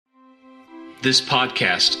This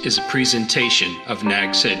podcast is a presentation of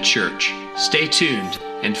Nags Head Church. Stay tuned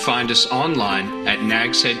and find us online at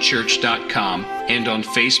nagsheadchurch.com and on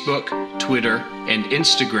Facebook, Twitter, and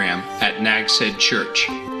Instagram at Nags Head Church.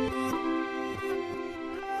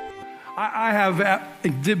 I have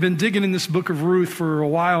been digging in this book of Ruth for a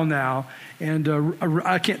while now, and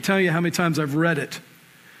I can't tell you how many times I've read it.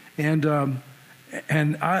 And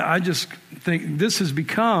I just think this has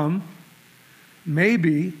become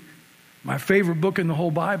maybe my favorite book in the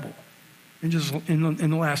whole Bible. And just in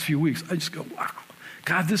the last few weeks, I just go, wow,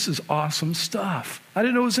 God, this is awesome stuff. I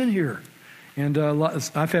didn't know it was in here. And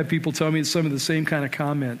I've had people tell me some of the same kind of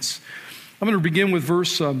comments. I'm going to begin with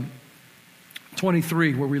verse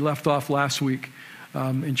 23, where we left off last week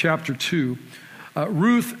in chapter 2.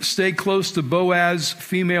 Ruth stayed close to Boaz's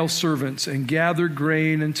female servants and gathered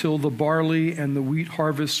grain until the barley and the wheat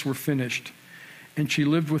harvests were finished. And she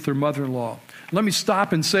lived with her mother-in-law. Let me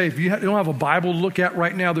stop and say, if you don't have a Bible to look at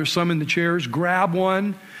right now, there's some in the chairs. Grab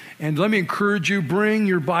one, and let me encourage you, bring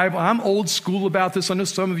your Bible. I'm old school about this. I know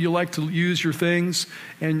some of you like to use your things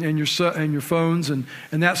and your phones and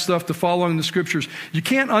that stuff to follow along the scriptures. You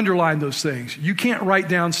can't underline those things. You can't write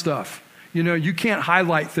down stuff. You can't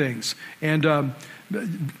highlight things. And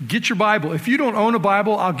get your Bible. If you don't own a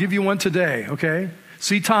Bible, I'll give you one today, okay?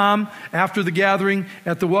 See Tom after the gathering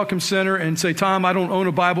at the Welcome Center and say, Tom, I don't own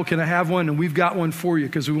a Bible. Can I have one? And we've got one for you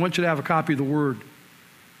because we want you to have a copy of the Word.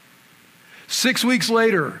 6 weeks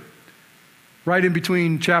later, right in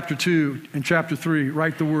between chapter 2 and chapter 3,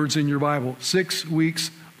 write the words in your Bible. 6 weeks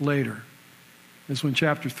later is when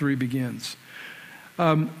chapter 3 begins.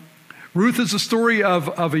 Ruth is the story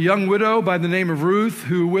of a young widow by the name of Ruth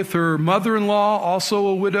who, with her mother-in-law, also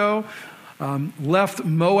a widow, left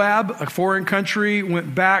Moab, a foreign country,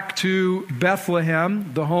 went back to Bethlehem,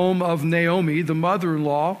 the home of Naomi, the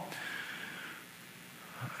mother-in-law.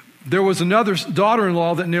 There was another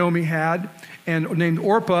daughter-in-law that Naomi had, and named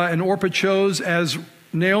Orpah, and Orpah chose, as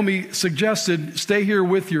Naomi suggested, stay here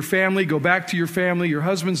with your family, go back to your family. Your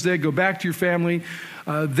husband's dead, go back to your family.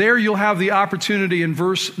 There you'll have the opportunity in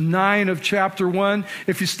verse 9 of chapter 1.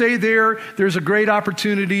 If you stay there, there's a great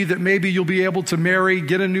opportunity that maybe you'll be able to marry,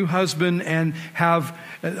 get a new husband, and have,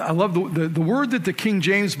 I love the word that the King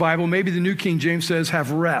James Bible, maybe the New King James says,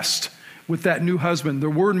 have rest with that new husband. The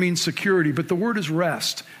word means security, but the word is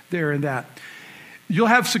rest there in that. You'll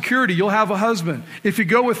have security. You'll have a husband. If you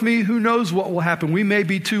go with me, who knows what will happen? We may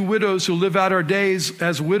be two widows who live out our days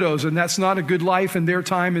as widows, and that's not a good life in their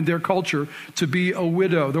time, in their culture, to be a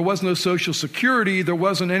widow. There was no social security. There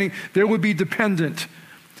would be dependent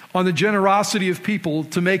on the generosity of people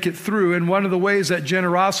to make it through. And one of the ways that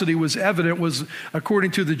generosity was evident was,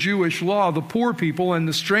 according to the Jewish law, the poor people and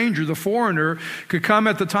the stranger, the foreigner, could come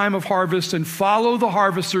at the time of harvest and follow the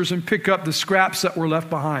harvesters and pick up the scraps that were left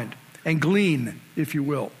behind and glean, if you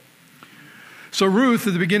will. So Ruth,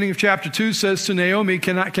 at the beginning of chapter 2, says to Naomi,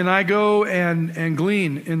 can I go and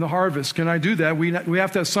glean in the harvest? Can I do that? We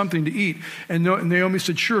have to have something to eat. And Naomi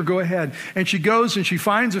said, sure, go ahead. And she goes and she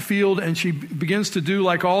finds a field and she begins to do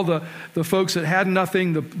like all the folks that had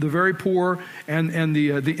nothing, the very poor and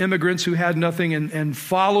the immigrants who had nothing, and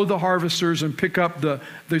follow the harvesters and pick up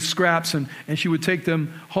the scraps, and she would take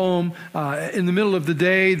them home. In the middle of the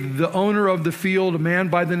day, the owner of the field, a man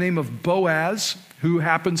by the name of Boaz, who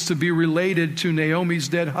happens to be related to Naomi's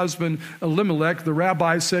dead husband, Elimelech. The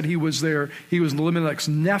rabbis said he was Elimelech's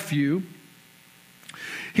nephew.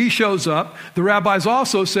 He shows up. The rabbis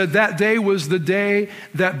also said that day was the day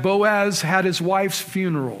that Boaz had his wife's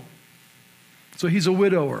funeral. So he's a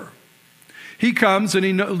widower. He comes and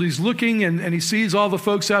he's looking and he sees all the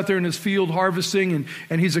folks out there in his field harvesting,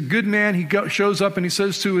 and he's a good man. He shows up and he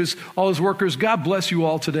says to all his workers, God bless you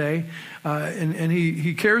all today. And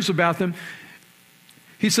he cares about them.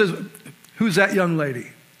 He says, who's that young lady?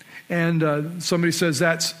 And somebody says,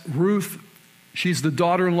 that's Ruth. She's the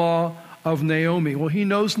daughter-in-law of Naomi. Well, he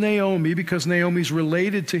knows Naomi because Naomi's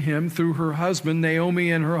related to him through her husband.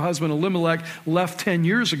 Naomi and her husband Elimelech left 10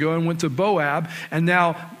 years ago and went to Moab. And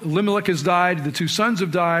now Elimelech has died. The two sons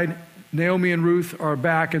have died. Naomi and Ruth are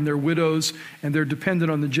back, and they're widows, and they're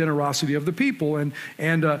dependent on the generosity of the people. And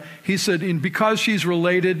he said, and because she's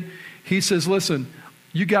related, he says, listen,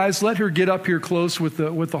 you guys, let her get up here close with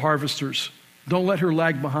the harvesters. Don't let her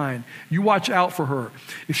lag behind. You watch out for her.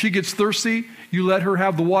 If she gets thirsty, you let her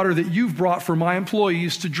have the water that you've brought for my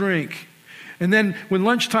employees to drink. And then when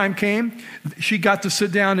lunchtime came, she got to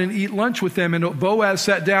sit down and eat lunch with them. And Boaz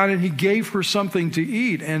sat down and he gave her something to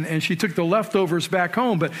eat. And she took the leftovers back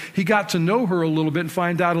home. But he got to know her a little bit and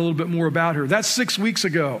find out a little bit more about her. That's 6 weeks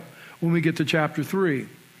ago when we get to chapter 3.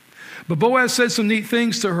 But Boaz said some neat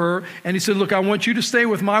things to her, and he said, look, I want you to stay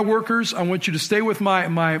with my workers. I want you to stay with my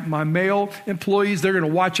male employees. They're going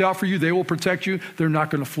to watch out for you. They will protect you. They're not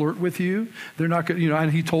going to flirt with you. They're not going to,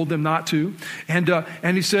 and he told them not to.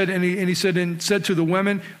 And he said to the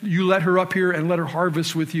women, you let her up here and let her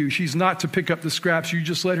harvest with you. She's not to pick up the scraps. You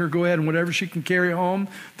just let her go ahead, and whatever she can carry home,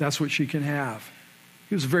 that's what she can have.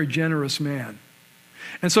 He was a very generous man.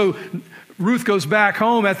 And so Ruth goes back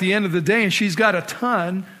home at the end of the day, and she's got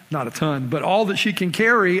not a ton, but all that she can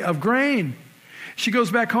carry of grain. She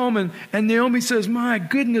goes back home, and Naomi says, my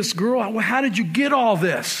goodness, girl, how did you get all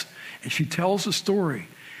this? And she tells the story.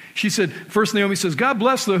 She said, first Naomi says, God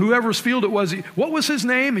bless whoever's field it was. What was his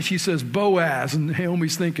name? And she says, Boaz. And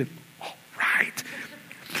Naomi's thinking, all right.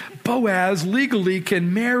 Boaz legally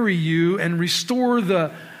can marry you and restore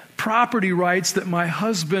the property rights that my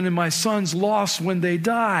husband and my sons lost when they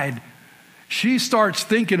died. She starts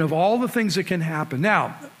thinking of all the things that can happen.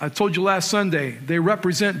 Now, I told you last Sunday, they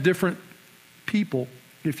represent different people,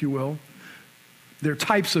 if you will. They're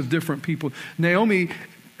types of different people. Naomi,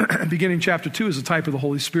 beginning chapter 2, is a type of the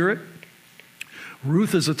Holy Spirit.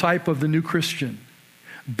 Ruth is a type of the new Christian.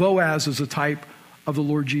 Boaz is a type of the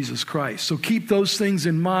Lord Jesus Christ. So keep those things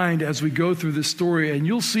in mind as we go through this story, and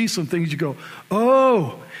you'll see some things you go,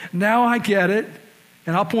 oh, now I get it.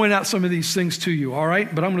 And I'll point out some of these things to you, all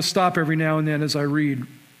right? But I'm going to stop every now and then as I read.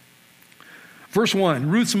 Verse 1,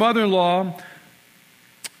 Ruth's mother-in-law,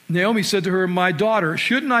 Naomi said to her, my daughter,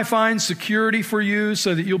 shouldn't I find security for you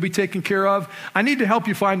so that you'll be taken care of? I need to help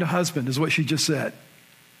you find a husband, is what she just said.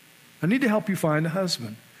 I need to help you find a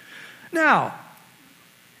husband. Now,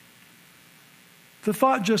 the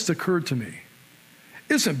thought just occurred to me.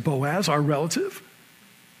 Isn't Boaz our relative?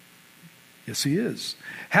 Yes, he is.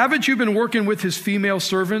 Haven't you been working with his female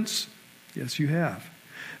servants? Yes, you have.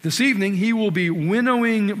 This evening, he will be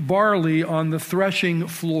winnowing barley on the threshing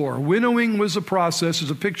floor. Winnowing was a process. There's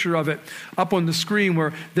a picture of it up on the screen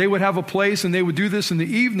where they would have a place, and they would do this in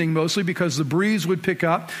the evening mostly because the breeze would pick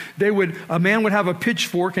up. A man would have a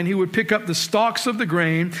pitchfork, and he would pick up the stalks of the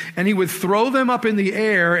grain, and he would throw them up in the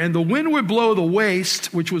air, and the wind would blow the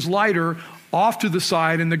waste, which was lighter, off to the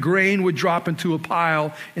side, and the grain would drop into a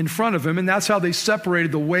pile in front of him. And that's how they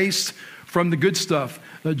separated the waste from the good stuff.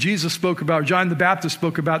 Jesus spoke about, John the Baptist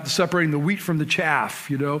spoke about separating the wheat from the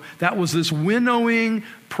chaff, That was this winnowing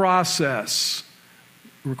process.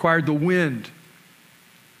 It required the wind.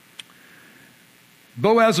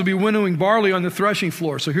 Boaz will be winnowing barley on the threshing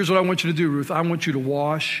floor. So here's what I want you to do, Ruth. I want you to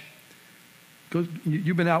wash.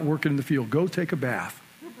 You've been out working in the field. Go take a bath.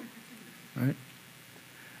 All right?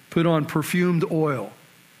 Put on perfumed oil.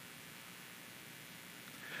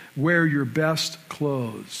 Wear your best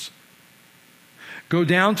clothes. Go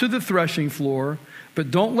down to the threshing floor,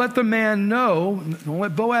 but don't let the man know, don't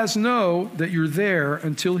let Boaz know that you're there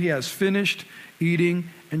until he has finished eating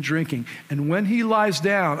and drinking. And when he lies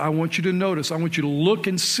down, I want you to notice, I want you to look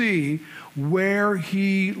and see where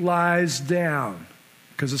he lies down,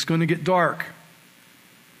 because it's going to get dark.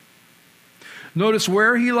 Notice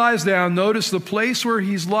where he lies down. Notice the place where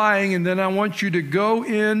he's lying. And then I want you to go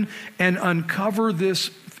in and uncover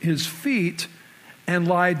his feet and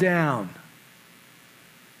lie down.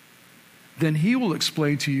 Then he will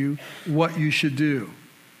explain to you what you should do.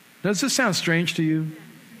 Does this sound strange to you?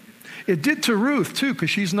 It did to Ruth too, because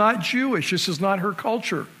she's not Jewish. This is not her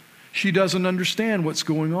culture. She doesn't understand what's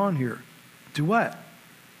going on here. Do what?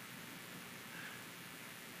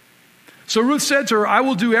 So Ruth said to her, I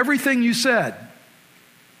will do everything you said.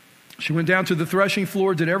 She went down to the threshing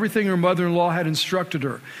floor, did everything her mother-in-law had instructed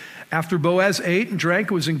her. After Boaz ate and drank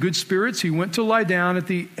and was in good spirits, he went to lie down at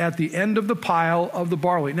the end of the pile of the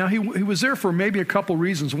barley. Now, he was there for maybe a couple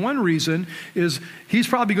reasons. One reason is he's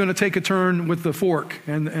probably going to take a turn with the fork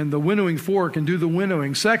and the winnowing fork and do the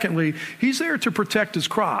winnowing. Secondly, he's there to protect his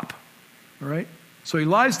crop. All right? So he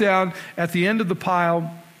lies down at the end of the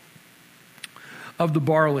pile of the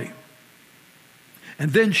barley.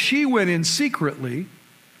 And then she went in secretly,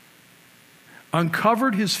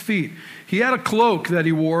 uncovered his feet. He had a cloak that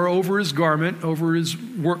he wore over his garment, over his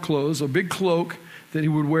work clothes, a big cloak that he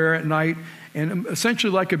would wear at night, and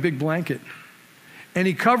essentially like a big blanket. And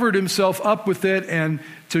he covered himself up with it, and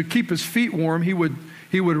to keep his feet warm, he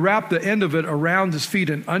would wrap the end of it around his feet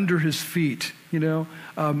and under his feet.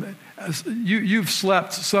 You've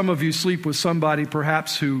slept, some of you sleep with somebody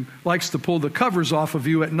perhaps who likes to pull the covers off of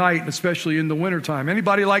you at night, especially in the wintertime.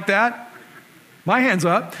 Anybody like that? My hand's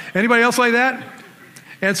up. Anybody else like that?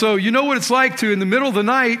 And so you know what it's like to, in the middle of the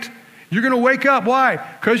night, you're going to wake up. Why?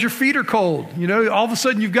 Because your feet are cold. All of a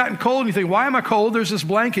sudden you've gotten cold and you think, why am I cold? There's this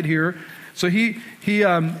blanket here. So he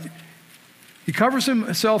He covers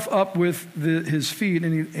himself up with his feet,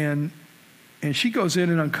 and she goes in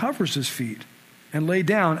and uncovers his feet and lay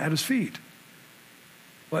down at his feet.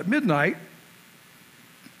 Well, at midnight,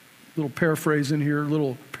 little paraphrase in here,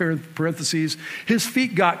 little parentheses, his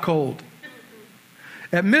feet got cold.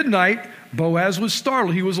 At midnight, Boaz was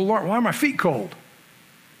startled. He was alarmed. Why are my feet cold?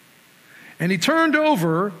 And he turned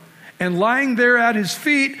over, and lying there at his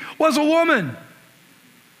feet was a woman.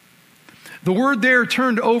 The word there,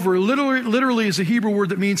 turned over, literally is a Hebrew word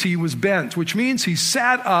that means he was bent, which means he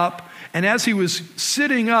sat up, and as he was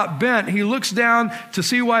sitting up bent, he looks down to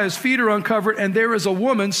see why his feet are uncovered, and there is a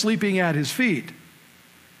woman sleeping at his feet.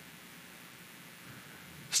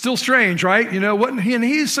 Still strange, right? You know, and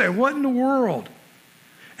he's saying, what in the world?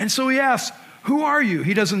 And so he asks, who are you?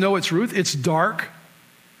 He doesn't know it's Ruth. It's dark.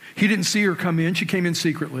 He didn't see her come in. She came in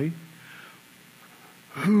secretly.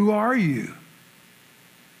 Who are you?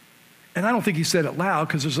 And I don't think he said it loud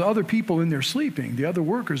because there's other people in there sleeping. The other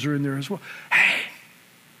workers are in there as well. Hey,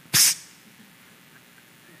 psst.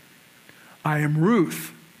 I am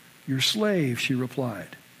Ruth, your slave, she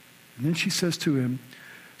replied. And then she says to him,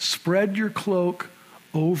 spread your cloak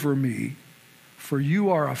over me, for you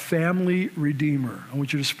are a family redeemer. I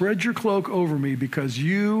want you to spread your cloak over me because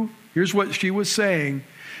here's what she was saying,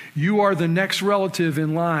 you are the next relative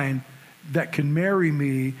in line that can marry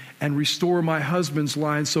me and restore my husband's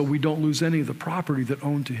line so we don't lose any of the property that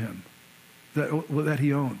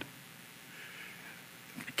he owned.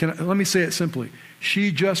 Let me say it simply.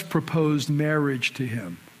 She just proposed marriage to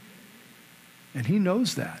him. And he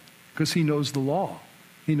knows that because he knows the law.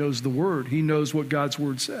 He knows the word. He knows what God's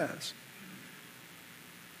word says.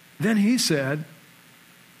 Then he said,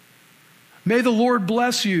 may the Lord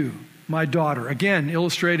bless you, my daughter. Again,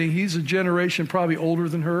 illustrating he's a generation probably older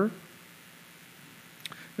than her.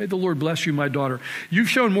 May the Lord bless you, my daughter. You've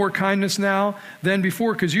shown more kindness now than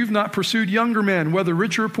before because you've not pursued younger men, whether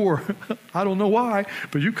rich or poor. I don't know why,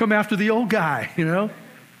 but you come after the old guy, you know.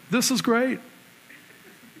 This is great.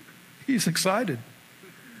 He's excited.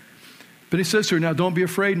 But he says to her, now don't be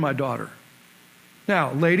afraid, my daughter.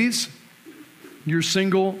 Now, ladies, you're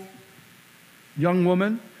single, young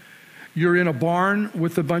woman. You're in a barn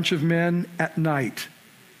with a bunch of men at night.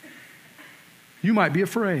 You might be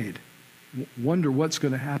afraid. Wonder what's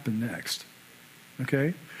going to happen next.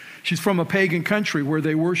 Okay? She's from a pagan country where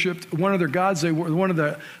they worshipped one of their gods. One of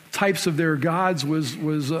the types of their gods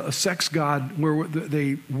was a sex god where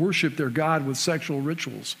they worshiped their god with sexual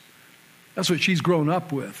rituals. That's what she's grown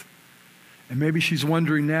up with. And maybe she's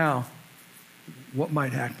wondering now what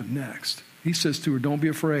might happen next. He says to her, don't be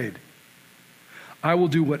afraid. I will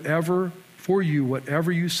do whatever for you,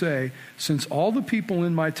 whatever you say, since all the people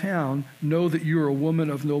in my town know that you are a woman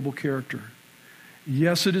of noble character.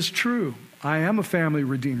 Yes, it is true. I am a family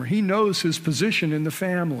redeemer. He knows his position in the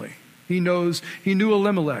family. He knew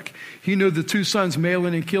Elimelech. He knew the two sons,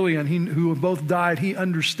 Mahlon and Chilion, who have both died. He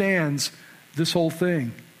understands this whole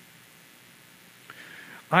thing.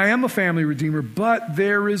 I am a family redeemer, but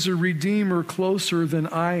there is a redeemer closer than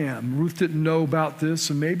I am. Ruth didn't know about this,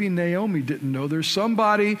 and maybe Naomi didn't know. There's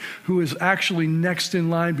somebody who is actually next in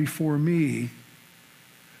line before me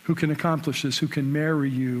who can accomplish this, who can marry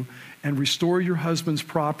you and restore your husband's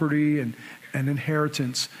property and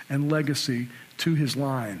inheritance and legacy to his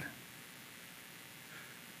line.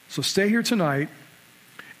 So stay here tonight,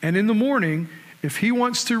 and in the morning, if he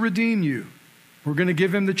wants to redeem you, we're going to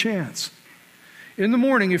give him the chance. In the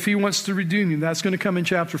morning, if he wants to redeem you, that's going to come in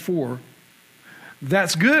chapter 4.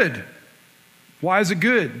 That's good. Why is it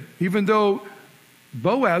good? Even though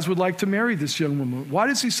Boaz would like to marry this young woman. Why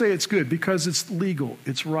does he say it's good? Because it's legal.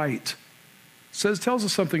 It's right. Tells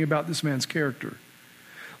us something about this man's character.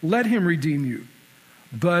 Let him redeem you.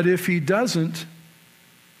 But if he doesn't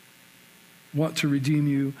want to redeem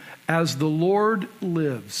you, as the Lord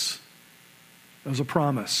lives, there's a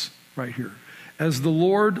promise right here. As the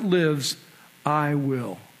Lord lives, I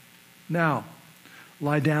will. Now,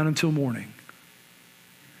 lie down until morning.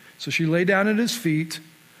 So she lay down at his feet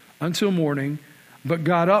until morning, but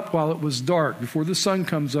got up while it was dark. Before the sun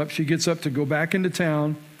comes up, she gets up to go back into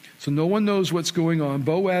town, so no one knows what's going on.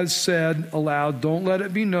 Boaz said aloud, don't let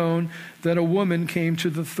it be known that a woman came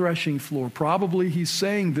to the threshing floor. Probably he's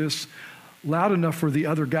saying this loud enough for the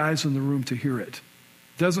other guys in the room to hear it.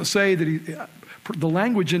 Doesn't say that the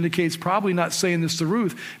language indicates probably not saying this to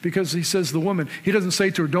Ruth because he says the woman. He doesn't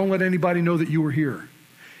say to her, don't let anybody know that you were here.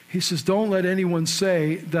 He says, don't let anyone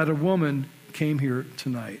say that a woman came here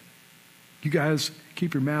tonight. You guys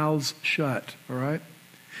keep your mouths shut, all right?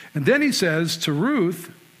 And then he says to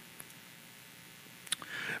Ruth,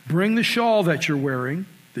 bring the shawl that you're wearing,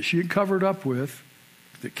 that she had covered up with,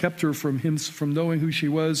 that kept her from knowing who she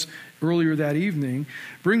was earlier that evening.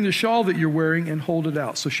 Bring the shawl that you're wearing and hold it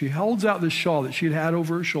out. So she holds out this shawl that she'd had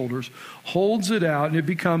over her shoulders, holds it out, and it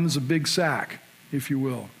becomes a big sack, if you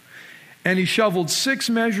will. And he shoveled 6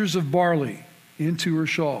 measures of barley into her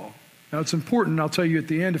shawl. Now it's important, I'll tell you at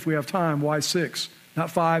the end if we have time, why 6?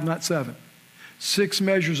 Not 5, not 7. 6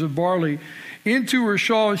 measures of barley into her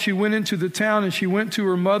shawl, and she went into the town, and she went to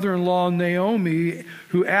her mother-in-law, Naomi,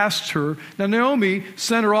 who asked her. Now, Naomi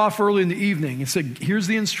sent her off early in the evening and said, here's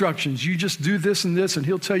the instructions. You just do this and this, and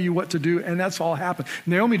he'll tell you what to do, and that's all happened.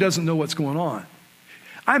 Naomi doesn't know what's going on.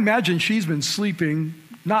 I imagine she's been sleeping,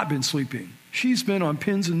 not been sleeping. She's been on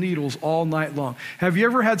pins and needles all night long. Have you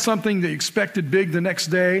ever had something that you expected big the next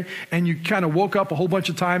day and you kind of woke up a whole bunch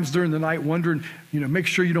of times during the night wondering, make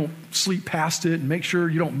sure you don't sleep past it and make sure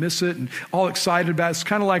you don't miss it and all excited about it? It's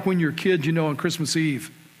kind of like when you're a kid, on Christmas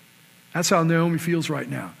Eve. That's how Naomi feels right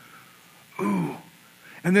now. Ooh.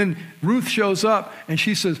 And then Ruth shows up and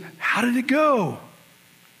she says, how did it go?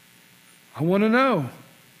 I want to know.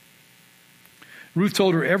 Ruth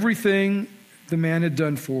told her everything the man had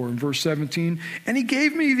done for her in verse 17. And he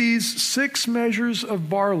gave me these 6 measures of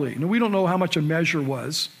barley. Now, we don't know how much a measure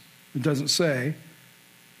was. It doesn't say.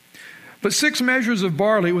 But 6 measures of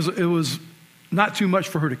barley, it was not too much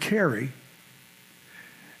for her to carry.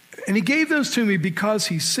 And he gave those to me because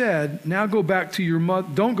he said, now don't go back to your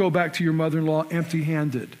mother-in-law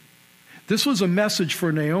empty-handed. This was a message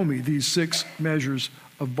for Naomi, these 6 measures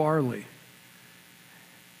of barley.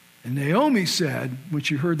 And Naomi said, when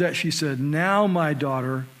she heard that, she said, now, my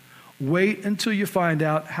daughter, wait until you find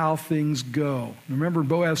out how things go. Remember,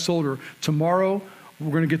 Boaz told her, tomorrow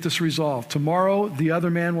we're going to get this resolved. Tomorrow the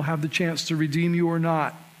other man will have the chance to redeem you or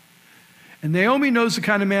not. And Naomi knows the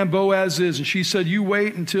kind of man Boaz is. And she said, you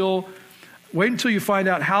wait until you find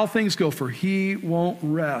out how things go, for he won't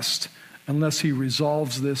rest unless he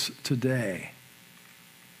resolves this today.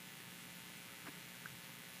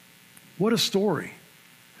 What a story.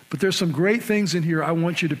 But there's some great things in here I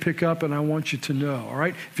want you to pick up and I want you to know, all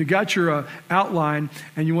right? If you got your outline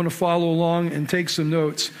and you want to follow along and take some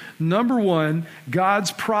notes, number 1,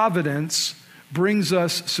 God's providence brings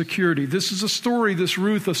us security. This is this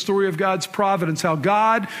Ruth, a story of God's providence, how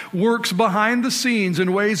God works behind the scenes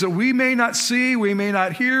in ways that we may not see, we may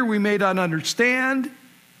not hear, we may not understand.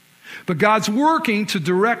 But God's working to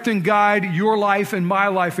direct and guide your life and my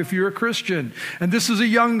life if you're a Christian. And this is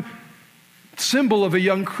a symbol of a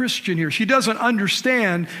young Christian here. She doesn't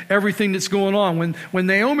understand everything that's going on. When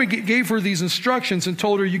Naomi gave her these instructions and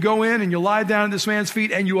told her, you go in and you lie down at this man's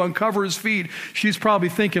feet and you uncover his feet, she's probably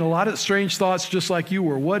thinking a lot of strange thoughts just like you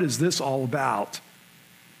were. What is this all about?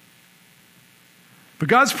 But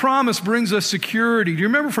God's promise brings us security. Do you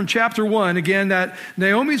remember from chapter 1, again, that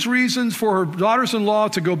Naomi's reasons for her daughters-in-law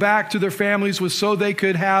to go back to their families was so they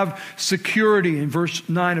could have security in verse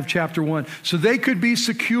 9 of chapter 1. So they could be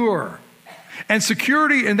secure. And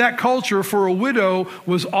security in that culture for a widow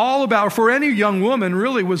was all about, for any young woman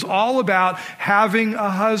really, was all about having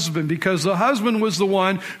a husband, because the husband was the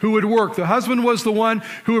one who would work. The husband was the one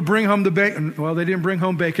who would bring home the bacon. Well, they didn't bring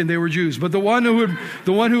home bacon, they were Jews. But the one who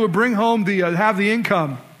would bring home have the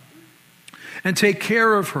income and take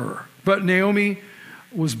care of her. But Naomi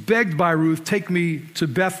was begged by Ruth, take me to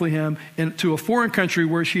Bethlehem, and to a foreign country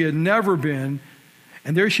where she had never been.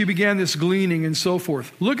 And there she began this gleaning and so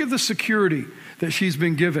forth. Look at the security that she's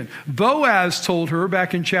been given. Boaz told her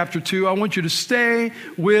back in chapter 2, I want you to stay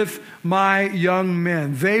with my young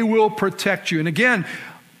men. They will protect you. And again,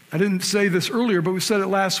 I didn't say this earlier, but we said it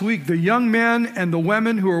last week. The young men and the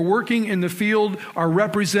women who are working in the field are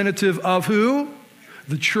representative of who?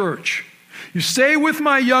 The church. You stay with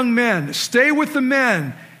my young men. Stay with the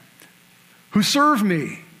men who serve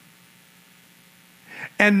me.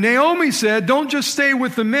 And Naomi said, don't just stay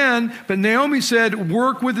with the men, but Naomi said,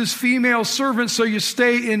 work with his female servants so you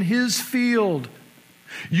stay in his field.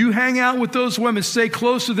 You hang out with those women, stay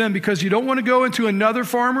close to them because you don't want to go into another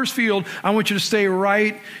farmer's field. I want you to stay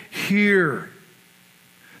right here.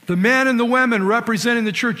 The men and the women representing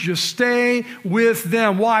the church, just stay with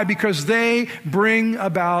them. Why? Because they bring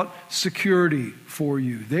about security for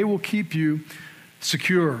you. They will keep you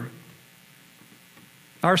secure.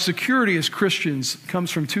 Our security as Christians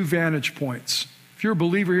comes from 2 vantage points. If you're a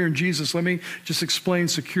believer here in Jesus, let me just explain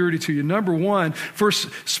security to you. Number 1, first,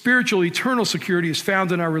 spiritual, eternal security is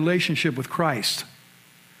found in our relationship with Christ.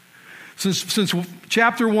 Since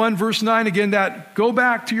chapter 1, verse 9, again, that go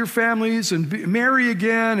back to your families and marry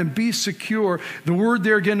again and be secure. The word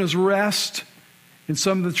there again is rest in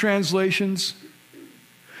some of the translations.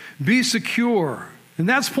 Be secure. And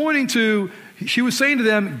that's pointing to, she was saying to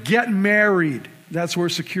them, get married. That's where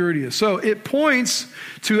security is. So it points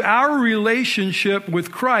to our relationship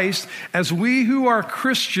with Christ as we who are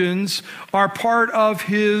Christians are part of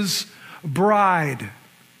his bride,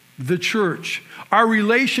 the church. Our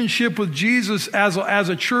relationship with Jesus as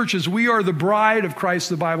a church is we are the bride of Christ,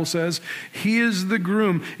 the Bible says. He is the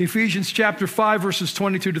groom. Ephesians chapter 5, verses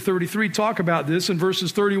 22 to 33 talk about this, and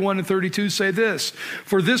verses 31 and 32 say this: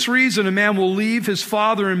 "For this reason a man will leave his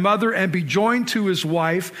father and mother and be joined to his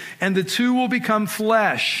wife, and the two will become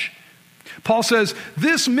flesh." Paul says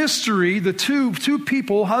this mystery, the two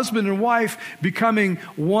people, husband and wife, becoming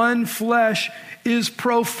one flesh, is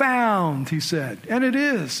profound, he said. And it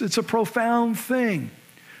is. It's a profound thing.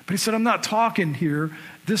 But he said, I'm not talking here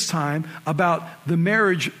this time about the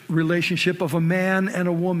marriage relationship of a man and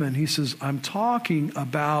a woman. He says, I'm talking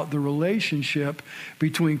about the relationship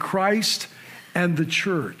between Christ and the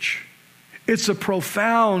church. It's a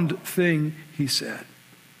profound thing, he said.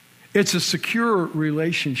 It's a secure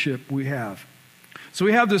relationship we have. So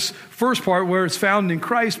we have this first part where it's found in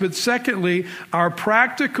Christ, but secondly, our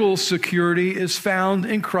practical security is found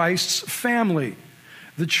in Christ's family,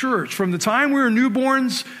 the church. From the time we were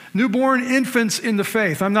newborn infants in the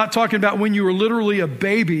faith. I'm not talking about when you were literally a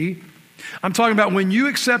baby. I'm talking about when you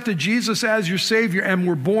accepted Jesus as your Savior and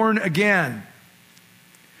were born again.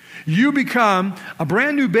 You become a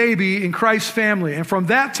brand new baby in Christ's family. And from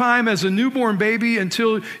that time as a newborn baby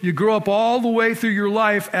until you grow up all the way through your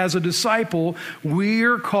life as a disciple, we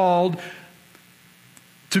are called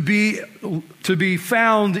to be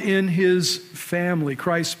found in his family,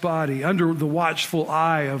 Christ's body, under the watchful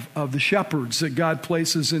eye of the shepherds that God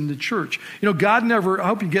places in the church. You know, God never, I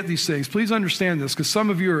hope you get these things. Please understand this, because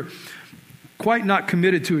some of you are quite not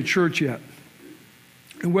committed to a church yet.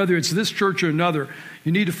 And whether it's this church or another,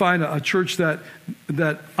 you need to find a church that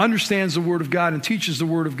understands the Word of God and teaches the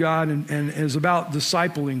Word of God and is about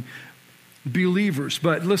discipling believers.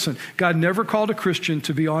 But listen, God never called a Christian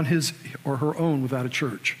to be on his or her own without a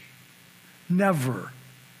church. Never.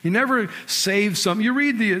 He never saved some. You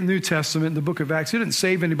read the New Testament in the book of Acts, he didn't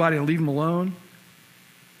save anybody and leave them alone.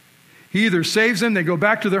 He either saves them, they go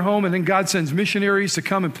back to their home, and then God sends missionaries to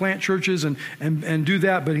come and plant churches and do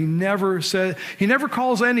that. But he never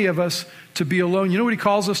calls any of us to be alone. You know what he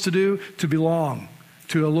calls us to do? To belong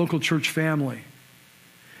to a local church family.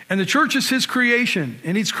 And the church is his creation.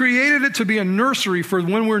 And he's created it to be a nursery for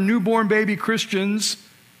when we're newborn baby Christians.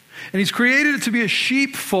 And he's created it to be a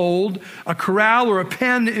sheepfold, a corral or a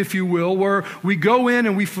pen, if you will, where we go in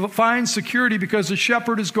and we find security because the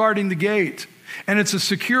shepherd is guarding the gate. And it's a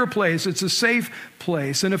secure place. It's a safe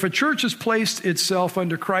place. And if a church has placed itself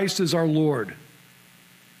under Christ as our Lord,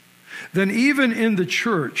 then even in the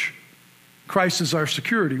church, Christ is our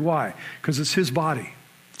security. Why? Because it's his body.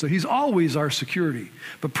 So he's always our security.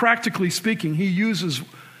 But practically speaking, he uses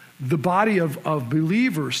the body of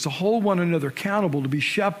believers to hold one another accountable, to be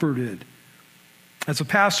shepherded. As a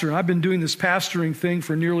pastor, I've been doing this pastoring thing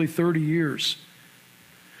for nearly 30 years.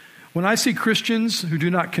 When I see Christians who do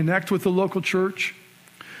not connect with the local church,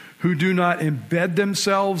 who do not embed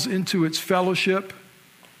themselves into its fellowship,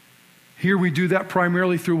 here we do that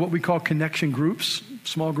primarily through what we call connection groups,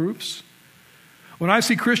 small groups. When I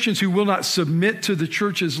see Christians who will not submit to the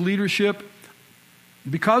church's leadership,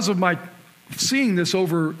 because of my seeing this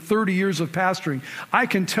over 30 years of pastoring, I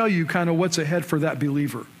can tell you kind of what's ahead for that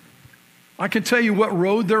believer. I can tell you what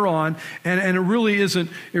road they're on, and it really isn't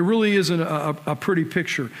a pretty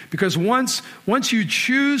picture. Because once you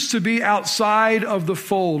choose to be outside of the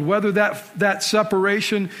fold, whether that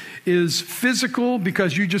separation is physical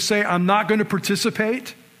because you just say, I'm not going to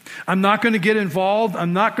participate, I'm not going to get involved,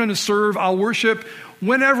 I'm not going to serve, I'll worship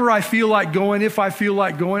whenever I feel like going, if I feel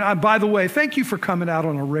like going. By the way, thank you for coming out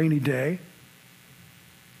on a rainy day.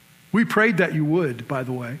 We prayed that you would, by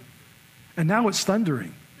the way. And now it's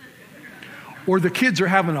thundering. Or the kids are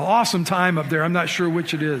having an awesome time up there. I'm not sure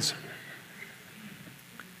which it is.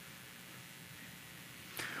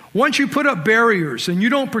 Once you put up barriers and you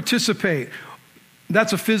don't participate,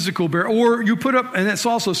 that's a physical barrier. Or you put up, and it's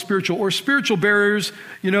also spiritual, or spiritual barriers,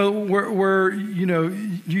 where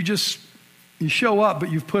you show up,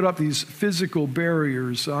 but you've put up these physical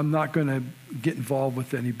barriers. I'm not going to get involved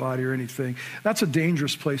with anybody or anything. That's a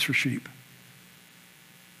dangerous place for sheep.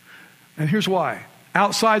 And here's why.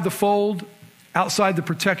 Outside the fold, outside the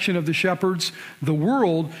protection of the shepherds, the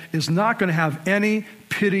world is not going to have any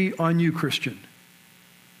pity on you, Christian.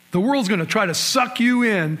 The world's going to try to suck you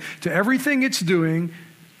in to everything it's doing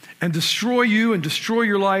and destroy you and destroy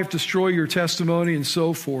your life, destroy your testimony and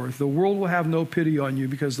so forth. The world will have no pity on you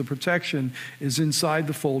because the protection is inside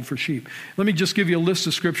the fold for sheep. Let me just give you a list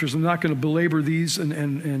of scriptures. I'm not going to belabor these and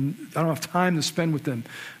I don't have time to spend with them.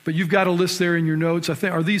 But you've got a list there in your notes.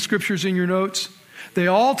 Are these scriptures in your notes? They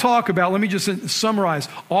all talk about, let me just summarize,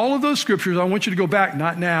 all of those scriptures. I want you to go back,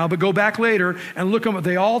 not now, but go back later and look at them.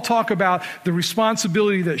 They all talk about the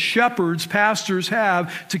responsibility that shepherds, pastors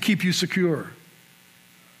have to keep you secure.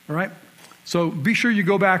 All right? So be sure you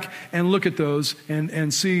go back and look at those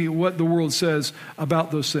and see what the world says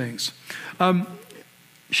about those things.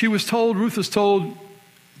 Ruth was told,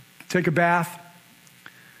 take a bath.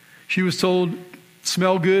 She was told,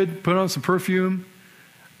 smell good, put on some perfume,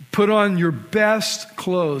 put on your best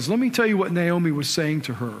clothes. Let me tell you what Naomi was saying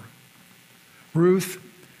to her. Ruth,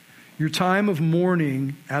 your time of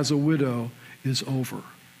mourning as a widow is over.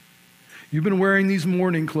 You've been wearing these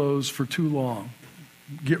mourning clothes for too long.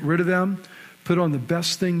 Get rid of them. Put on the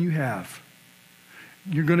best thing you have.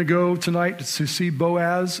 You're going to go tonight to see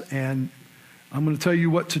Boaz, and I'm going to tell you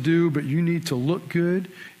what to do, but you need to look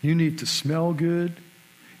good. You need to smell good.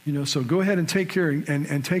 So go ahead and take care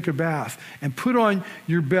and take a bath and put on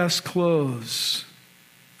your best clothes.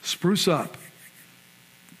 Spruce up.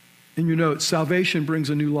 In your notes, salvation brings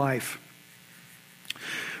a new life.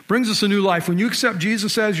 Brings us a new life. When you accept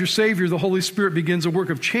Jesus as your Savior, the Holy Spirit begins a work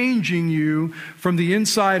of changing you from the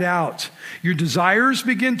inside out. Your desires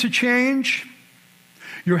begin to change.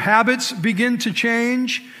 Your habits begin to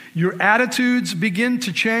change. Your attitudes begin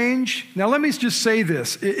to change. Now, let me just say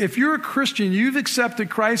this. If you're a Christian, you've accepted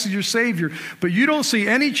Christ as your Savior, but you don't see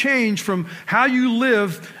any change from how you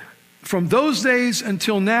live from those days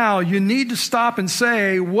until now, you need to stop and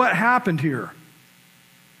say, what happened here?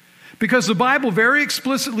 Because the Bible very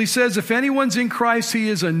explicitly says, if anyone's in Christ, he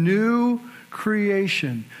is a new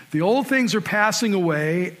creation. The old things are passing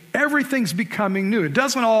away. Everything's becoming new. It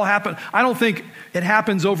doesn't all happen. I don't think it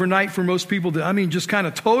happens overnight for most people. Just kind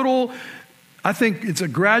of total. I think it's a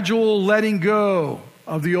gradual letting go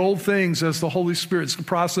of the old things as the Holy Spirit's the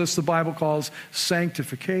process the Bible calls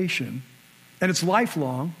sanctification. And it's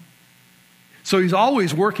lifelong. So he's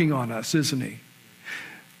always working on us, isn't he?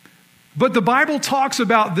 But the Bible talks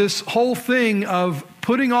about this whole thing of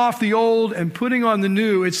putting off the old and putting on the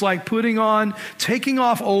new. It's like taking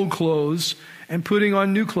off old clothes and putting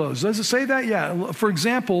on new clothes. Does it say that? Yeah. For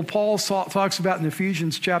example, Paul talks about in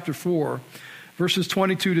Ephesians chapter 4, verses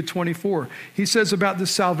 22 to 24. He says about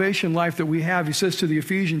this salvation life that we have, he says to the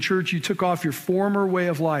Ephesian church, you took off your former way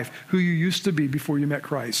of life, who you used to be before you met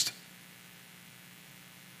Christ.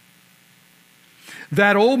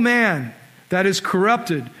 That old man that is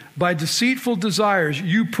corrupted by deceitful desires,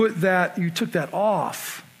 you took that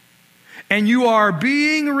off. And you are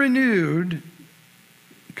being renewed,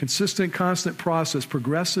 consistent, constant process,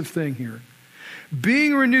 progressive thing here.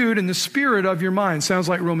 Being renewed in the spirit of your mind. Sounds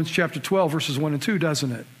like Romans chapter 12, verses 1 and 2,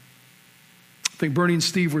 doesn't it? I think Bernie and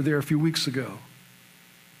Steve were there a few weeks ago.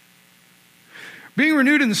 Being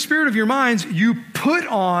renewed in the spirit of your minds, you put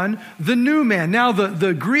on the new man. Now,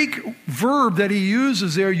 the Greek verb that he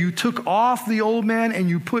uses there, you took off the old man and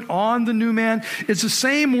you put on the new man. It's the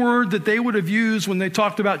same word that they would have used when they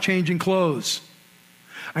talked about changing clothes.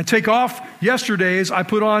 I take off yesterday's, I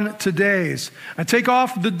put on today's. I take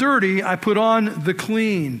off the dirty, I put on the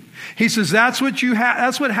clean. He says that's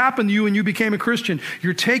what happened to you when you became a Christian.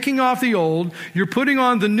 You're taking off the old, you're putting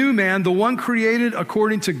on the new man, the one created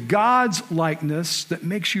according to God's likeness that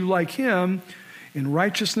makes you like him in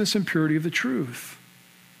righteousness and purity of the truth.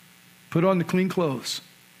 Put on the clean clothes.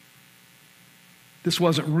 This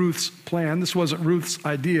wasn't Ruth's plan. This wasn't Ruth's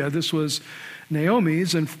idea. This was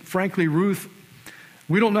Naomi's, and frankly, Ruth,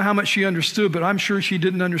 we don't know how much she understood, but I'm sure she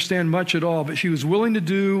didn't understand much at all. But she was willing to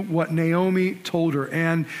do what Naomi told her.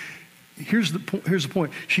 And here's the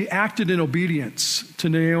point. She acted in obedience to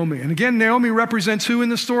Naomi. And again, Naomi represents who in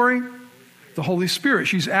the story? The Holy Spirit.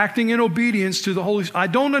 She's acting in obedience to the Holy Spirit. I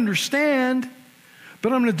don't understand,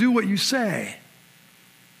 but I'm going to do what you say.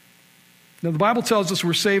 Now, the Bible tells us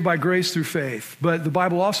we're saved by grace through faith, but the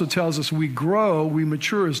Bible also tells us we grow, we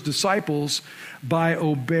mature as disciples by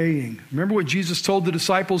obeying. Remember what Jesus told the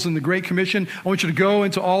disciples in the Great Commission? I want you to go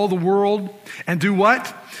into all the world and do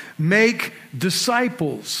what? Make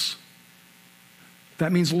disciples.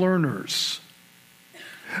 That means learners.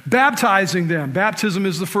 Baptizing them. Baptism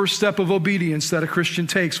is the first step of obedience that a Christian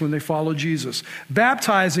takes when they follow Jesus.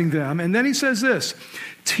 Baptizing them. And then he says this,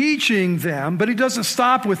 teaching them, but he doesn't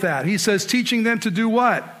stop with that. He says teaching them to do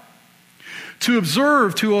what? To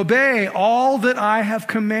observe, to obey all that I have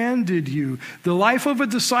commanded you. The life of a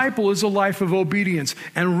disciple is a life of obedience.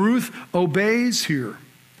 And Ruth obeys here.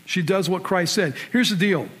 She does what Christ said. Here's the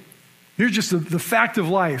deal. Here's just the fact of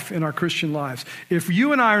life in our Christian lives. If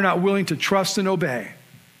you and I are not willing to trust and obey,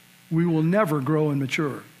 we will never grow and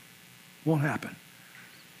mature. Won't happen.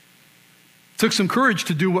 Took some courage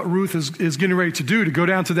to do what Ruth is getting ready to do, to go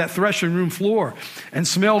down to that threshing room floor and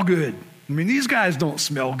smell good. I mean, these guys don't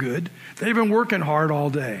smell good. They've been working hard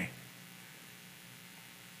all day.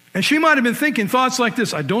 And she might have been thinking thoughts like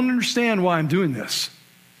this: I don't understand why I'm doing this.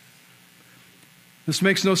 This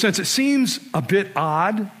makes no sense. It seems a bit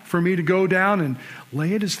odd for me to go down and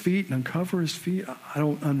lay at his feet and uncover his feet. I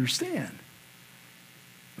don't understand.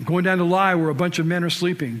 I'm going down to lie where a bunch of men are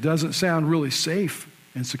sleeping. Doesn't sound really safe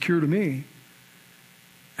and secure to me.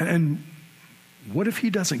 And what if he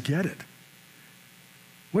doesn't get it?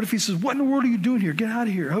 What if he says, what in the world are you doing here? Get out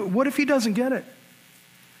of here. What if he doesn't get it?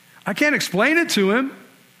 I can't explain it to him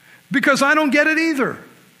because I don't get it either.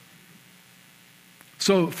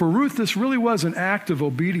 So for Ruth, this really was an act of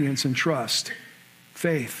obedience and trust,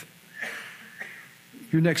 faith.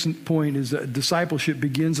 Your next point is that discipleship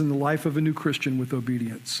begins in the life of a new Christian with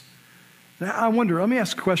obedience. Now, I wonder, let me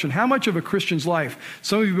ask a question. How much of a Christian's life,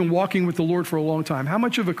 some of you have been walking with the Lord for a long time, how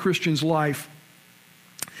much of a Christian's life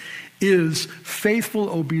is faithful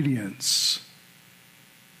obedience?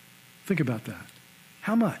 Think about that.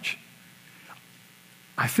 How much?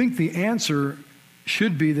 I think the answer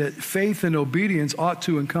should be that faith and obedience ought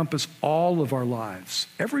to encompass all of our lives,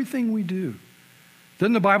 everything we do.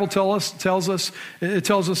 Doesn't the Bible tells us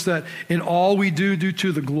that in all we do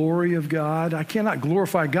to the glory of God? I cannot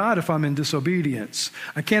glorify God if I'm in disobedience.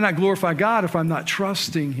 I cannot glorify God if I'm not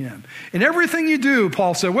trusting him. In everything you do,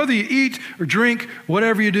 Paul said, whether you eat or drink,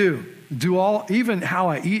 whatever you do all, even how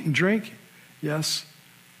I eat and drink, yes.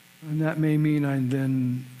 And that may mean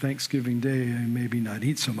then Thanksgiving Day, I maybe not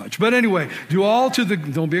eat so much. But anyway,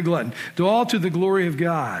 don't be a glutton. Do all to the glory of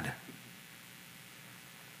God.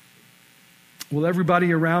 Will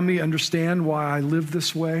everybody around me understand why I live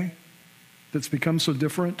this way that's become so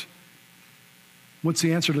different? What's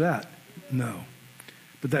the answer to that? No.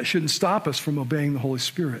 But that shouldn't stop us from obeying the Holy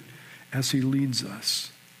Spirit as he leads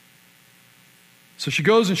us. So she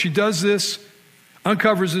goes and she does this,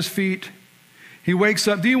 uncovers his feet. He wakes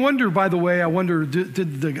up. Do you wonder, by the way,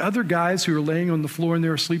 did the other guys who were laying on the floor and they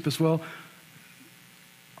were asleep as well,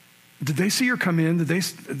 did they see her come in?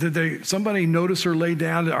 Did somebody notice her lay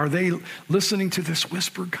down? Are they listening to this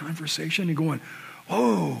whispered conversation and going,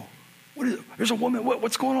 "Whoa, there's a woman.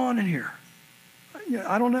 What's going on in here?"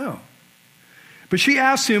 I don't know. But she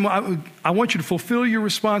asked him, I want you to fulfill your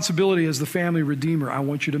responsibility as the family redeemer. I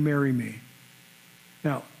want you to marry me.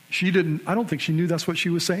 Now, I don't think she knew that's what she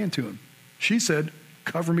was saying to him. She said,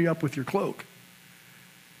 cover me up with your cloak.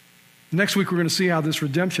 Next week, we're going to see how this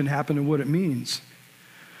redemption happened and what it means.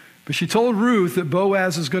 But she told Ruth that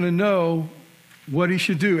Boaz is going to know what he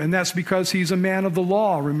should do, and that's because he's a man of the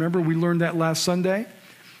law. Remember, we learned that last Sunday?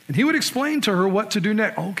 And he would explain to her what to do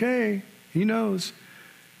next. Okay, he knows.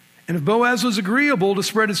 And if Boaz was agreeable to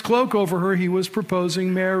spread his cloak over her, he was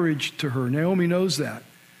proposing marriage to her. Naomi knows that.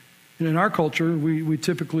 And in our culture, we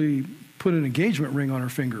typically put an engagement ring on her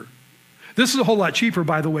finger. This is a whole lot cheaper,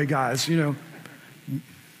 by the way, guys, If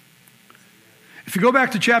you go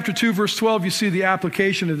back to chapter 2, verse 12, you see the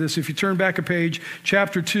application of this. If you turn back a page,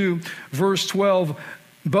 chapter 2, verse 12,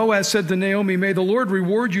 Boaz said to Naomi, may the Lord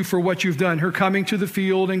reward you for what you've done, her coming to the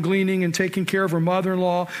field and gleaning and taking care of her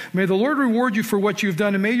mother-in-law. May the Lord reward you for what you've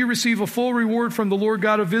done, and may you receive a full reward from the Lord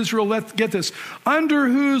God of Israel. Let's get this, under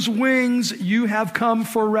whose wings you have come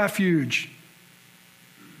for refuge.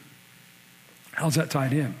 How's that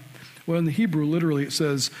tied in? Well, in the Hebrew, literally, it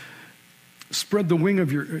says,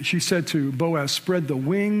 she said to Boaz, spread the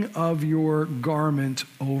wing of your garment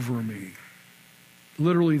over me.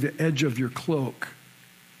 Literally the edge of your cloak.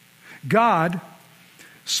 God,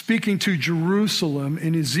 speaking to Jerusalem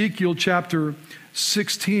in Ezekiel chapter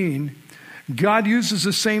 16, God uses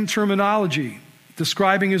the same terminology,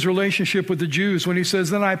 describing his relationship with the Jews when he says,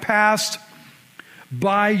 then I passed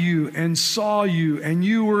by you and saw you, and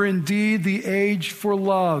you were indeed the age for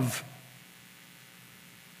love.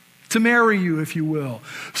 To marry you, if you will.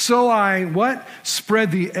 So I,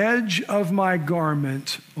 spread the edge of my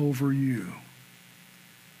garment over you.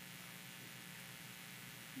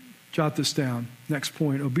 Jot this down. Next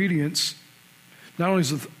point. Obedience, not only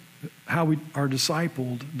is it how we are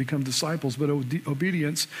become disciples, but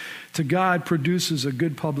obedience to God produces a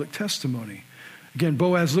good public testimony. Again,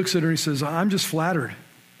 Boaz looks at her and he says, I'm just flattered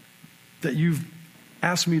that you've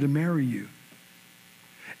asked me to marry you.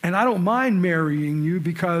 And I don't mind marrying you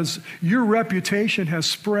because your reputation has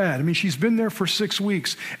spread. I mean, she's been there for 6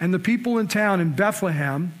 weeks. And the people in town in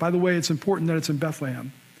Bethlehem, by the way, it's important that it's in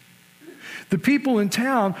Bethlehem. The people in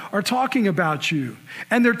town are talking about you.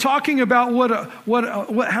 And they're talking about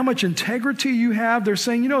how much integrity you have. They're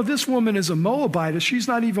saying, this woman is a Moabitess. She's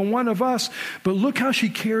not even one of us. But look how she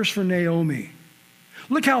cares for Naomi.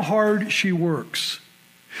 Look how hard she works.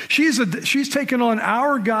 She's taken on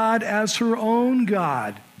our God as her own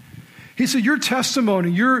God. He said, your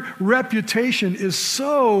testimony, your reputation is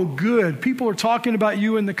so good. People are talking about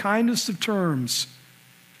you in the kindest of terms.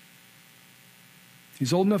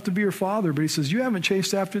 He's old enough to be her father, but he says, you haven't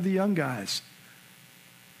chased after the young guys.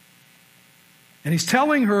 And he's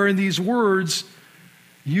telling her in these words,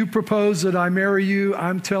 you propose that I marry you.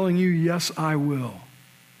 I'm telling you, yes, I will.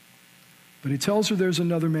 But he tells her there's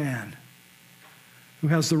another man who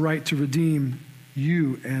has the right to redeem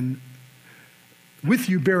you and with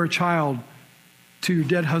you bear a child to your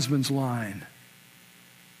dead husband's line.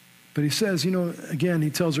 But he says, again, he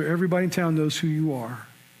tells her, everybody in town knows who you are.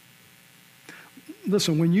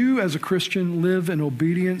 Listen, when you as a Christian live in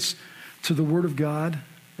obedience to the Word of God,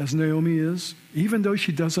 as Naomi is, even though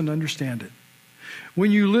she doesn't understand it,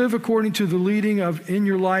 when you live according to the leading in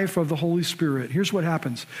your life of the Holy Spirit, here's what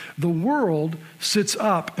happens. The world sits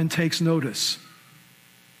up and takes notice.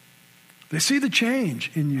 They see the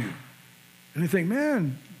change in you. And they think,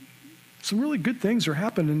 man, some really good things are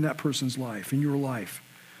happening in that person's life, in your life.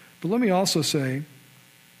 But let me also say,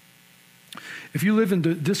 if you live in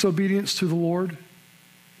disobedience to the Lord,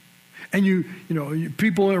 and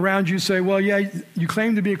people around you say, well, yeah, you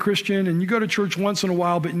claim to be a Christian and you go to church once in a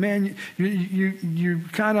while, but man, you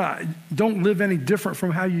kind of don't live any different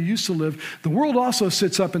from how you used to live. The world also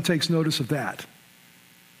sits up and takes notice of that.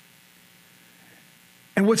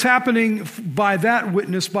 And what's happening by that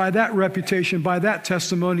witness, by that reputation, by that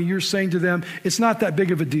testimony, you're saying to them, it's not that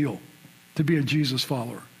big of a deal to be a Jesus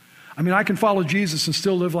follower. I mean, I can follow Jesus and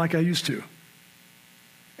still live like I used to.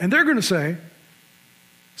 And they're going to say,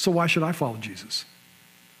 so why should I follow Jesus?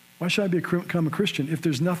 Why should I become a Christian if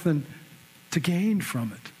there's nothing to gain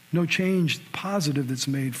from it? No change positive that's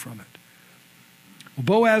made from it.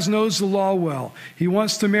 Well, Boaz knows the law well. He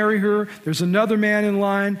wants to marry her. There's another man in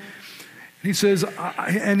line. He says,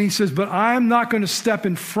 but I'm not going to step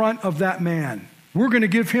in front of that man. We're going to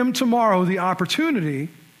give him tomorrow the opportunity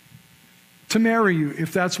to marry you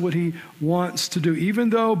if that's what he wants to do. Even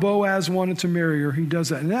though Boaz wanted to marry her, he does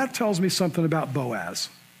that. And that tells me something about Boaz.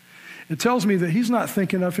 It tells me that he's not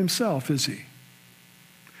thinking of himself, is he?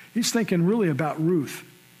 He's thinking really about Ruth.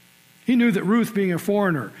 He knew that Ruth, being a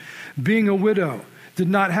foreigner, being a widow, did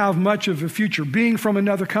not have much of a future. Being from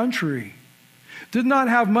another country, did not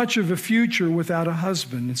have much of a future without a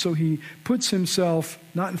husband. And so he puts himself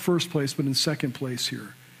not in first place, but in second place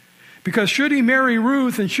here. Because should he marry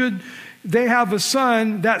Ruth and should they have a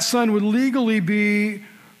son, that son would legally be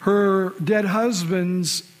her dead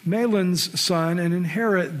husband's, Mahlon's son, and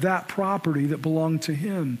inherit that property that belonged to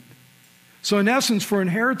him. So in essence, for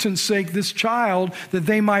inheritance sake, this child that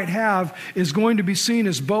they might have is going to be seen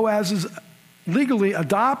as Boaz's legally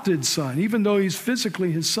adopted son, even though he's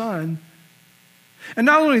physically his son. And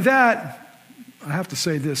not only that, I have to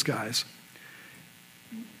say this, guys.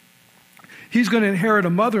 He's going to inherit a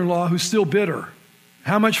mother-in-law who's still bitter.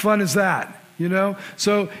 How much fun is that?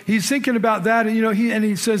 So he's thinking about that, and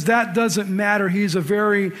he says that doesn't matter. He's a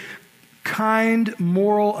very kind,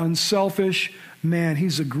 moral, unselfish man.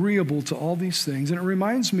 He's agreeable to all these things. And it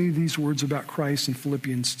reminds me of these words about Christ in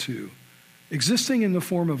Philippians 2. Existing in the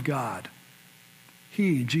form of God,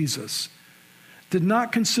 he, Jesus, did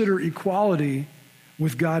not consider equality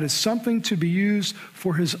with God as something to be used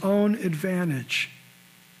for his own advantage.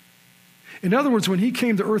 In other words, when he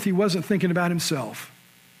came to earth, he wasn't thinking about himself.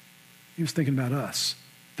 He was thinking about us,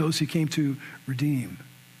 those he came to redeem.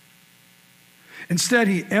 Instead,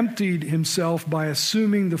 he emptied himself by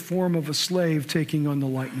assuming the form of a slave, taking on the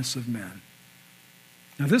likeness of men.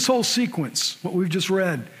 Now, this whole sequence, what we've just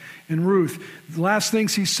read in Ruth, the last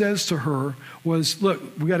things he says to her was, look,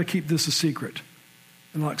 we got to keep this a secret.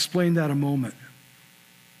 And I'll explain that in a moment.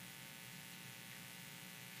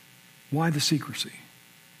 Why the secrecy?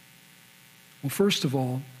 Well, first of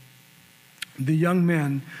all, the young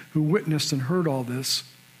men who witnessed and heard all this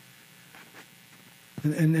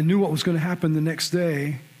and knew what was going to happen the next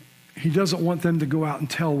day, he doesn't want them to go out and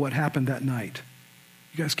tell what happened that night.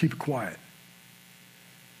 You guys keep it quiet.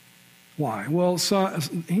 Why? Well,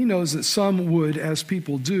 he knows that some would, as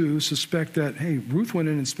people do, suspect that, hey, Ruth went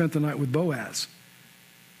in and spent the night with Boaz.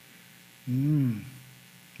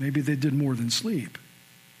 Maybe they did more than sleep.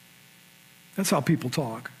 That's how people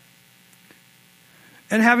talk.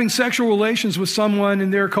 And having sexual relations with someone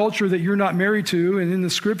in their culture that you're not married to, and in the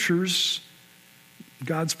scriptures,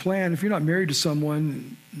 God's plan, if you're not married to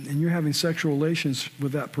someone and you're having sexual relations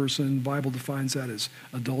with that person, the Bible defines that as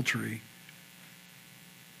adultery.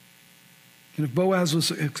 And if Boaz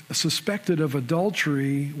was suspected of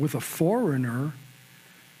adultery with a foreigner,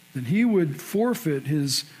 then he would forfeit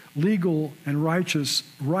his legal and righteous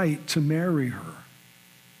right to marry her.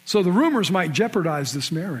 So the rumors might jeopardize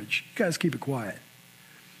this marriage. You guys keep it quiet.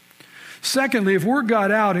 Secondly, if word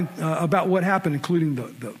got out about what happened, including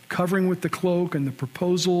the covering with the cloak and the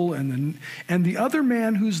proposal and the other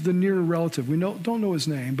man who's the near relative, we don't know his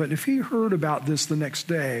name, but if he heard about this the next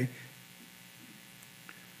day,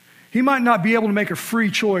 he might not be able to make a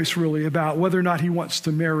free choice really about whether or not he wants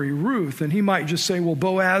to marry Ruth. And he might just say, well,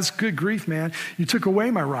 Boaz, good grief, man, you took away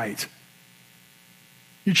my right.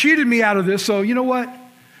 You cheated me out of this, so you know what?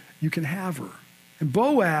 You can have her. And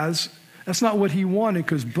Boaz, that's not what he wanted,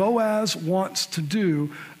 because Boaz wants to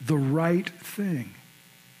do the right thing,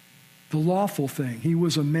 the lawful thing. He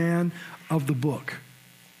was a man of the book.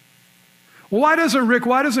 Well, why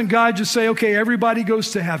doesn't God just say, okay, everybody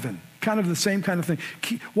goes to heaven? Kind of the same kind of thing.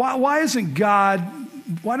 Why doesn't God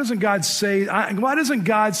say,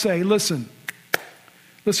 listen,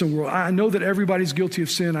 world, I know that everybody's guilty of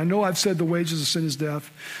sin. I know I've said the wages of sin is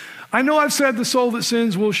death. I know I've said the soul that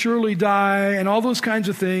sins will surely die and all those kinds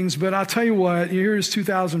of things, but I'll tell you what, here is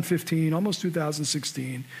 2015, almost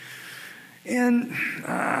 2016, and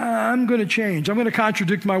I'm going to change. I'm going to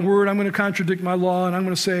contradict my word. I'm going to contradict my law, and I'm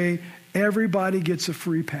going to say everybody gets a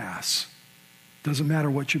free pass. Doesn't matter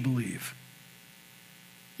what you believe.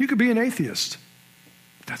 You could be an atheist.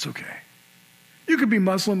 That's okay. You could be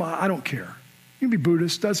Muslim. I don't care. You can be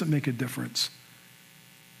Buddhist. Doesn't make a difference.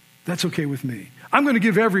 That's okay with me. I'm going to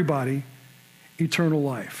give everybody eternal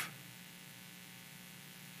life.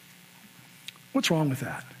 What's wrong with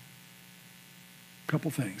that? A couple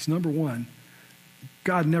things. Number one,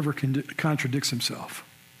 God never contradicts himself.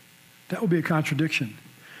 That would be a contradiction.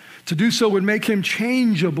 To do so would make him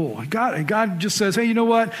changeable. God just says, hey, you know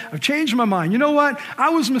what? I've changed my mind. You know what?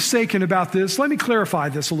 I was mistaken about this. Let me clarify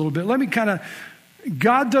this a little bit.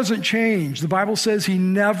 God doesn't change. The Bible says he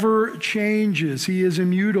never changes. He is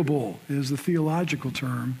immutable, is the theological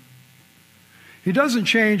term. He doesn't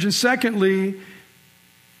change. And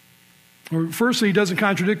firstly, he doesn't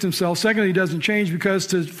contradict himself. Secondly, he doesn't change because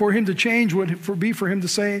for him to change would be for him to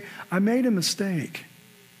say, I made a mistake.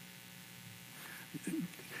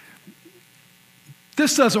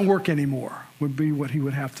 This doesn't work anymore, would be what he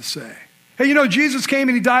would have to say. Hey, you know, Jesus came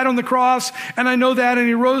and he died on the cross, and I know that, and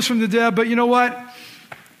he rose from the dead, but you know what?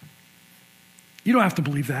 You don't have to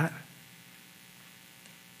believe that.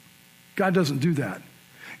 God doesn't do that.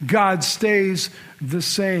 God stays the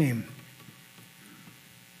same.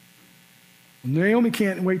 Naomi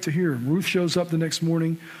can't wait to hear. Ruth shows up the next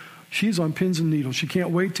morning. She's on pins and needles. She can't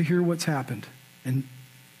wait to hear what's happened. And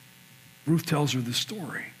Ruth tells her the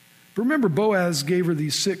story. But remember, Boaz gave her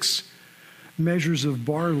these 6 measures of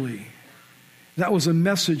barley. That was a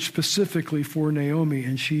message specifically for Naomi,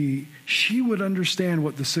 and she would understand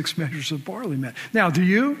what the 6 measures of barley meant. Now, do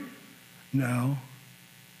you? No.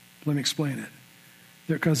 Let me explain it.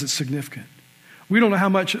 Because it's significant. We don't know how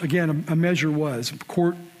much, again, a measure was. A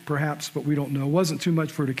quart, perhaps, but we don't know. It wasn't too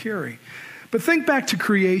much for her to carry. But think back to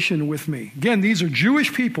creation with me. Again, these are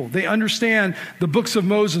Jewish people. They understand the books of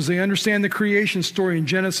Moses. They understand the creation story in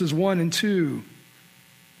Genesis 1 and 2.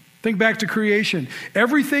 Think back to creation.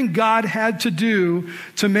 Everything God had to do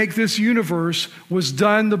to make this universe was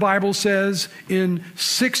done, the Bible says, in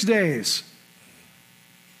 6 days.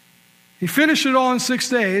 He finished it all in 6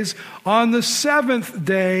 days. On the 7th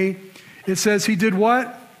day, it says he did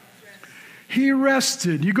what? He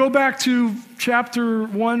rested. You go back to chapter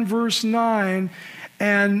 1, verse 9,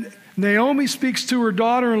 and Naomi speaks to her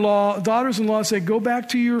daughters-in-law say, go back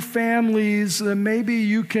to your families, and maybe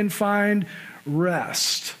you can find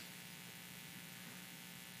rest.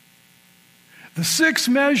 The 6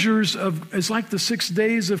 measures is like the 6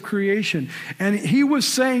 days of creation. And he was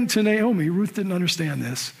saying to Naomi, Ruth didn't understand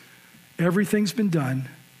this, everything's been done.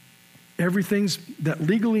 Everything that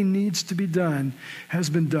legally needs to be done has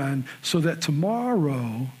been done, so that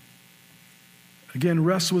tomorrow, again,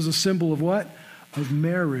 rest was a symbol of what? Of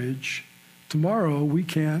marriage. Tomorrow we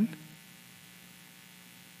can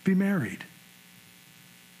be married.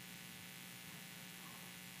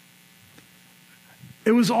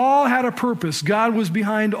 It was all had a purpose. God was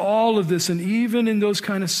behind all of this, and even in those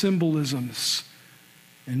kind of symbolisms.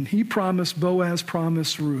 And he promised, Boaz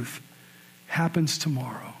promised Ruth, happens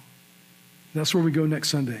tomorrow. That's where we go next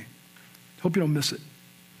Sunday. Hope you don't miss it.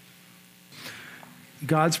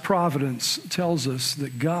 God's providence tells us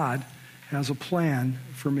that God has a plan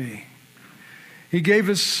for me. He gave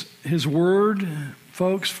us his word,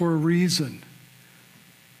 folks, for a reason.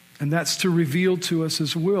 And that's to reveal to us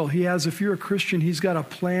his will. He has, if you're a Christian, he's got a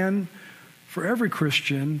plan for every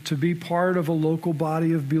Christian to be part of a local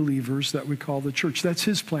body of believers that we call the church. That's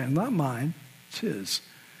his plan, not mine. It's his.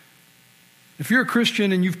 If you're a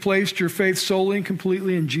Christian and you've placed your faith solely and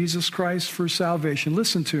completely in Jesus Christ for salvation,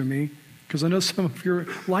 listen to me, because I know some of you are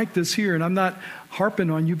like this here, and I'm not harping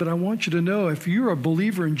on you, but I want you to know if you're a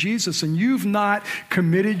believer in Jesus and you've not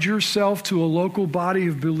committed yourself to a local body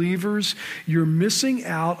of believers, you're missing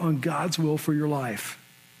out on God's will for your life.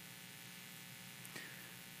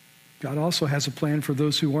 God also has a plan for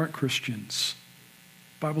those who aren't Christians.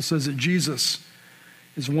 The Bible says that Jesus,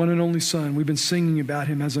 his one and only Son, we've been singing about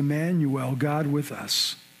him as Emmanuel, God with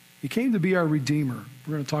us. He came to be our Redeemer.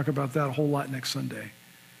 We're going to talk about that a whole lot next Sunday.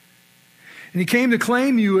 And he came to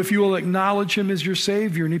claim you if you will acknowledge him as your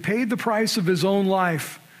Savior. And he paid the price of his own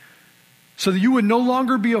life so that you would no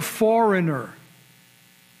longer be a foreigner,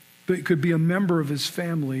 but could be a member of his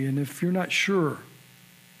family. And if you're not sure,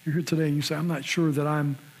 you're here today and you say, I'm not sure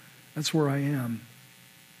that that's where I am.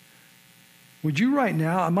 Would you right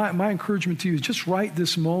now, my encouragement to you is just right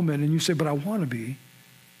this moment, and you say, but I want to be.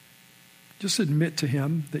 Just admit to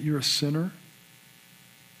him that you're a sinner.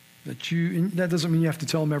 That doesn't mean you have to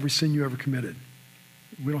tell him every sin you ever committed.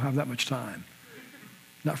 We don't have that much time.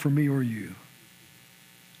 Not for me or you.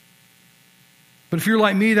 But if you're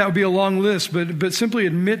like me, that would be a long list. But simply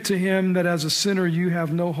admit to him that as a sinner, you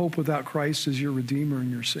have no hope without Christ as your Redeemer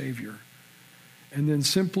and your Savior. And then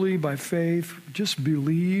simply by faith, just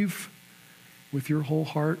believe with your whole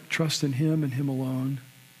heart, trust in him and him alone.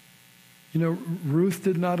 You know, Ruth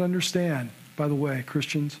did not understand, by the way,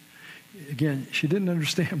 Christians. Again, she didn't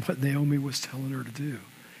understand what Naomi was telling her to do.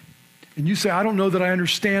 And you say, I don't know that I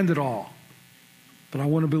understand it all, but I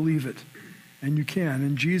want to believe it. And you can.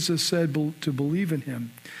 And Jesus said to believe in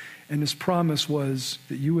him. And his promise was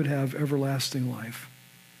that you would have everlasting life.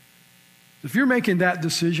 If you're making that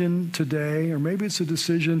decision today, or maybe it's a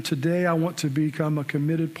decision today, I want to become a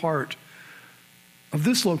committed part of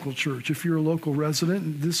this local church. If you're a local resident,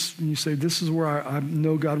 and you say, this is where I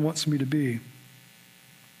know God wants me to be.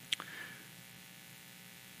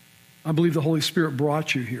 I believe the Holy Spirit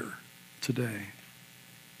brought you here today.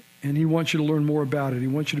 And he wants you to learn more about it. He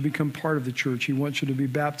wants you to become part of the church. He wants you to be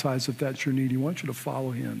baptized if that's your need. He wants you to follow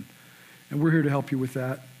him. And we're here to help you with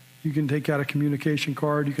that. You can take out a communication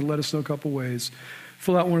card. You can let us know a couple ways.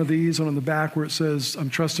 Fill out one of these on the back where it says,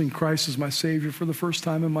 I'm trusting Christ as my Savior for the first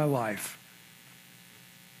time in my life.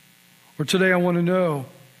 Or today I want to know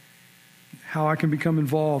how I can become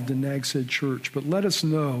involved in Nags Head Church. But let us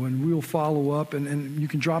know, and we'll follow up. And you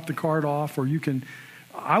can drop the card off, or you can.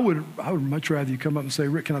 I would much rather you come up and say,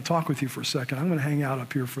 Rick, can I talk with you for a second? I'm going to hang out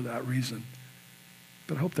up here for that reason.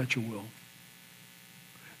 But I hope that you will.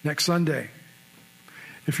 Next Sunday,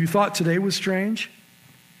 if you thought today was strange,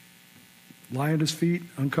 lie at his feet,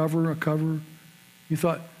 uncover a cover. You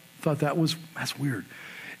thought that's weird.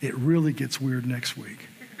 It really gets weird next week.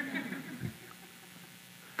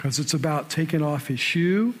 Because it's about taking off his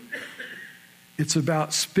shoe. It's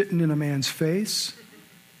about spitting in a man's face.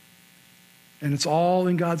 And it's all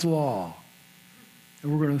in God's law.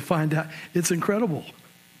 And we're going to find out. It's incredible.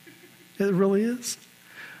 It really is.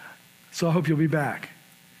 So I hope you'll be back.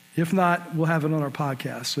 If not, we'll have it on our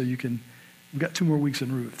podcast so you can. We've got 2 more weeks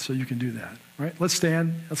in Ruth, so you can do that. All right, let's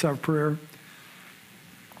stand. Let's have a prayer.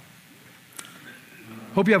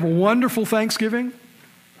 Hope you have a wonderful Thanksgiving.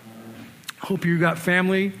 Hope you got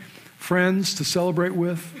family, friends to celebrate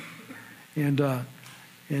with, and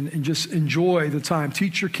just enjoy the time.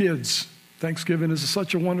 Teach your kids. Thanksgiving is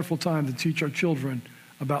such a wonderful time to teach our children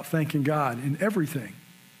about thanking God in everything,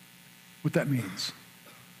 what that means.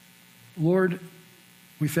 Lord,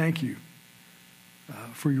 we thank you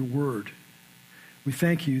for your word. We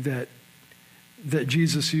thank you that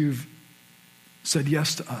Jesus, you've said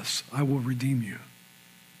yes to us. I will redeem you.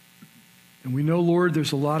 And we know, Lord,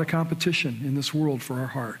 there's a lot of competition in this world for our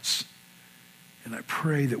hearts. And I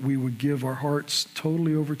pray that we would give our hearts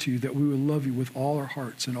totally over to you, that we would love you with all our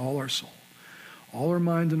hearts and all our soul, all our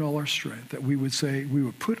mind and all our strength, that we would say, we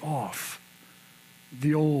would put off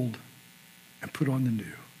the old and put on the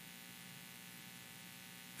new.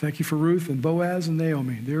 Thank you for Ruth and Boaz and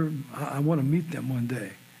Naomi. I want to meet them one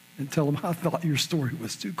day and tell them I thought your story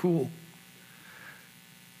was too cool.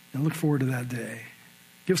 And look forward to that day.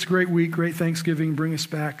 Give us a great week, great Thanksgiving. Bring us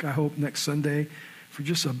back, I hope, next Sunday for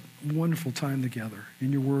just a wonderful time together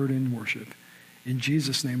in your word and worship. In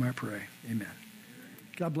Jesus' name I pray. Amen.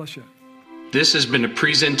 God bless you. This has been a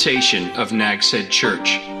presentation of Nags Head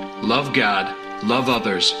Church. Love God, love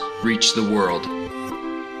others, reach the world.